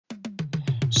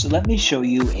So let me show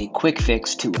you a quick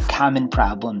fix to a common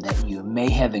problem that you may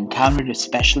have encountered,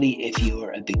 especially if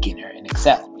you're a beginner in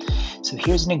Excel. So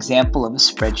here's an example of a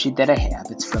spreadsheet that I have.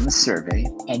 It's from a survey,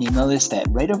 and you notice that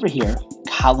right over here,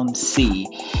 column C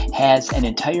has an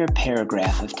entire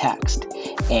paragraph of text.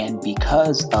 And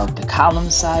because of the column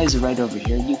size right over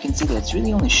here, you can see that it's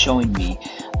really only showing me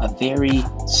a very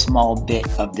small bit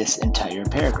of this entire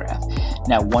paragraph.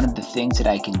 Now, one of the things that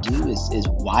I can do is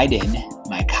widen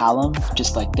my column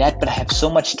just like that, but I have so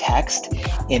much text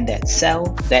in that cell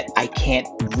that I can't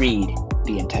read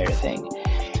the entire thing.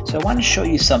 So I want to show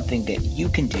you something that you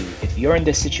can do if you're in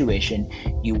this situation.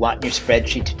 You want your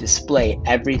spreadsheet to display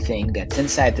everything that's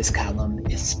inside this column,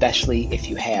 especially if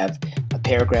you have a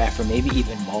paragraph or maybe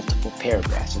even multiple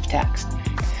paragraphs of text.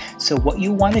 So what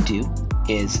you want to do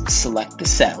is select the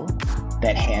cell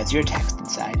that has your text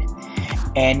inside,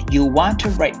 and you'll want to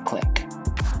right click.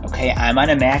 Okay, I'm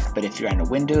on a Mac, but if you're on a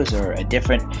Windows or a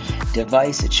different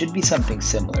device, it should be something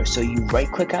similar. So you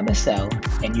right click on the cell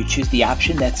and you choose the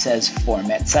option that says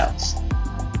Format Cells.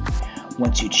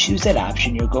 Once you choose that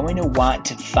option, you're going to want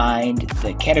to find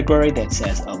the category that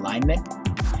says Alignment,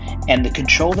 and the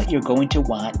control that you're going to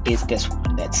want is this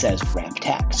one that says Wrap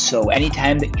Text. So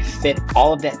anytime that you fit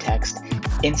all of that text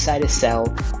inside a cell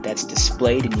that's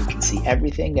displayed and you can see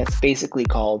everything, that's basically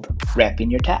called wrapping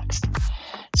your text.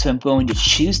 So I'm going to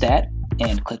choose that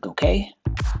and click OK.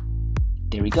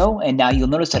 There we go. And now you'll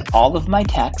notice that all of my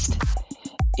text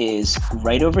is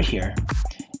right over here.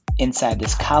 Inside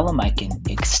this column, I can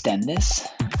extend this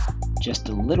just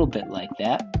a little bit like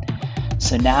that.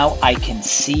 So now I can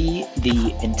see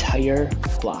the entire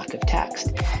block of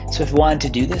text. So if I wanted to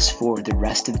do this for the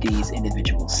rest of these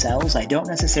individual cells, I don't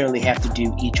necessarily have to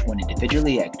do each one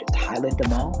individually. I can just highlight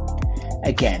them all.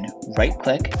 Again, right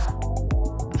click,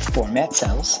 Format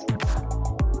Cells,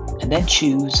 and then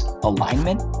choose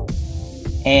Alignment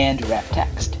and Wrap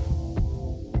Text.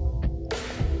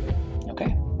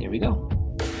 Okay, there we go.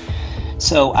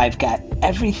 So I've got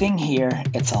everything here.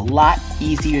 It's a lot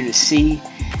easier to see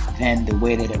than the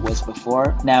way that it was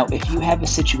before. Now, if you have a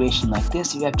situation like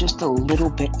this, you have just a little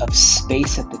bit of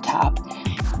space at the top,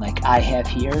 like I have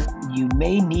here, you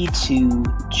may need to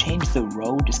change the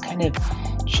row, just kind of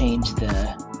change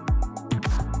the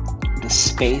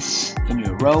space in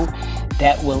your row.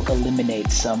 That will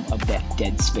eliminate some of that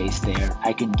dead space there.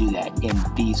 I can do that in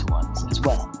these ones as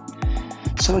well.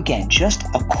 So again, just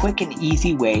a quick and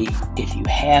easy way. If you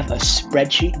have a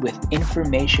spreadsheet with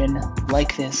information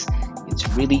like this, it's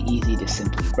really easy to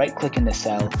simply right click in the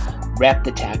cell, wrap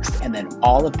the text, and then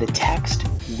all of the text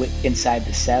inside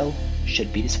the cell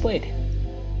should be displayed.